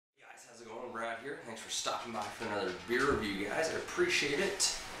Brad here. Thanks for stopping by for another beer review, guys. I appreciate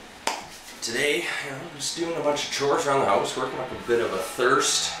it. Today, I'm just doing a bunch of chores around the house, working up a bit of a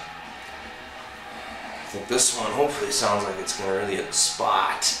thirst. I think this one hopefully sounds like it's going to really hit the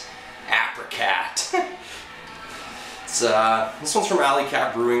spot. Apricot. This one's from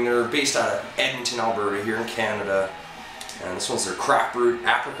Aprikat Brewing. They're based out of Edmonton, Alberta, here in Canada. And this one's their craft brewed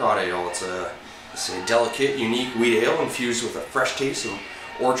apricot ale. It's a delicate, unique wheat ale infused with a fresh taste of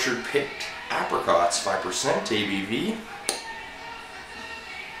orchard picked apricots, 5% ABV.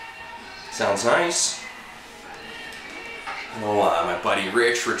 Sounds nice. Oh, my buddy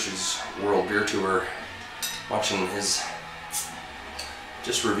Rich's World Beer Tour, watching his,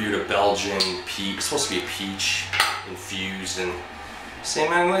 just reviewed a Belgian peach, it's supposed to be a peach infused, and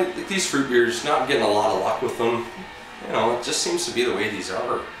saying, man, like these fruit beers, not getting a lot of luck with them. You know, it just seems to be the way these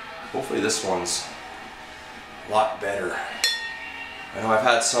are. Hopefully this one's a lot better. I know I've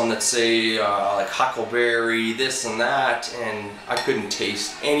had some that say like huckleberry, this and that, and I couldn't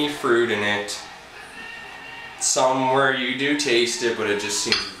taste any fruit in it. Some where you do taste it, but it just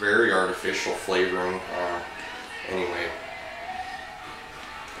seems very artificial flavoring. Anyway,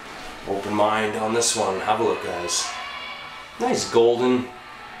 open mind on this one. Have a look, guys. Nice golden,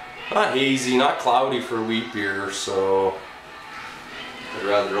 not hazy, not cloudy for wheat beer, so I'd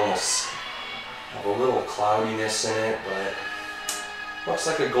rather almost have a little cloudiness in it, but looks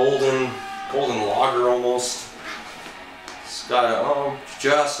like a golden lager almost. It's got a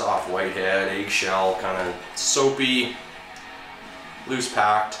just off whitehead, eggshell, kind of soapy, loose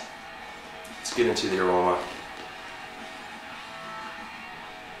packed. Let's get into the aroma.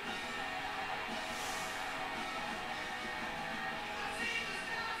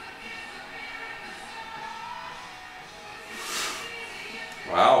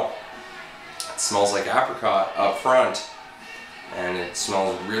 Wow, it smells like apricot up front. And it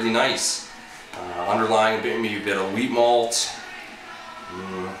smells really nice. Underlying maybe a bit of wheat malt,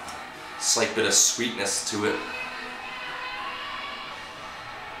 slight bit of sweetness to it.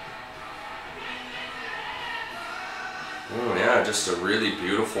 Oh yeah, just a really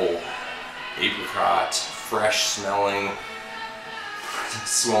beautiful apricot, fresh smelling. It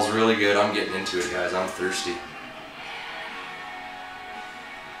smells really good. I'm getting into it, guys. I'm thirsty.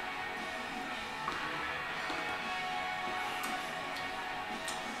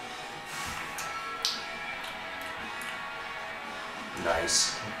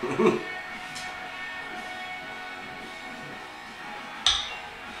 Nice.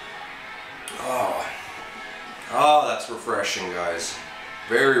 Oh, that's refreshing, guys.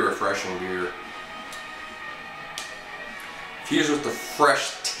 Very refreshing beer. Fused with the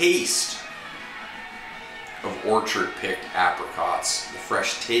fresh taste of orchard picked apricots. The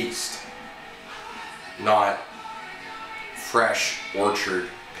fresh taste, not fresh orchard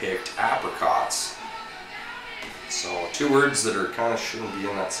picked apricots. So, two words that are kind of shouldn't be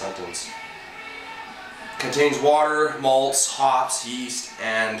in that sentence. Contains water, malts, hops, yeast,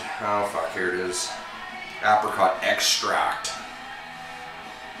 and, oh fuck, here it is, apricot extract.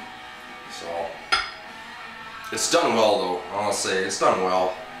 So, it's done well though, I want to say, it's done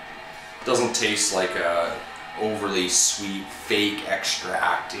well. It doesn't taste like a overly sweet, fake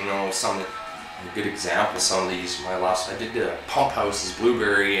extract, you know, a good example, some of these, I did the Pump House's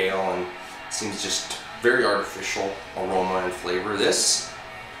blueberry ale, and it seems just very artificial aroma and flavor. This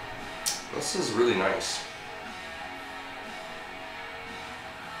is really nice.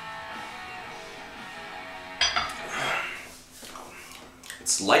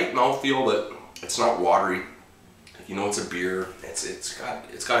 It's light mouthfeel, but it's not watery. You know, it's a beer. It's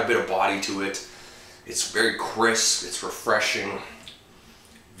got a bit of body to it. It's very crisp. It's refreshing.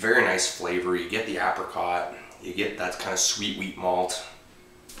 Very nice flavor. You get the apricot. You get that kind of sweet wheat malt.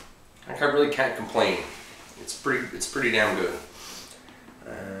 I really can't complain. It's pretty damn good.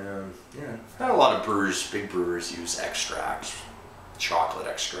 Yeah, I've had a lot of brewers, big brewers, use extracts, chocolate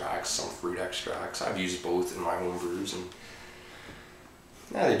extracts, some fruit extracts. I've used both in my home brews, and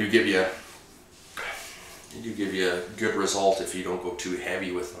yeah, they do give you a good result if you don't go too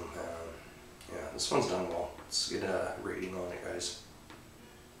heavy with them. Yeah, this one's done well. Let's get a rating on it, guys.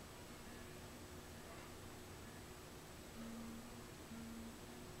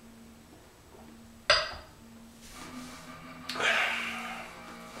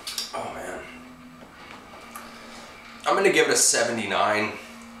 I'm going to give it a 79. I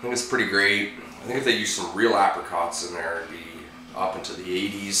think it's pretty great. I think if they use some real apricots in there, it'd be up into the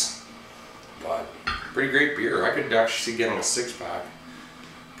 80s. But pretty great beer. I could actually see getting a 6-pack.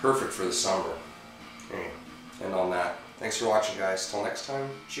 Perfect for the summer. Anyway, and on that, thanks for watching, guys. Till next time,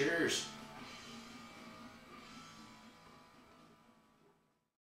 cheers.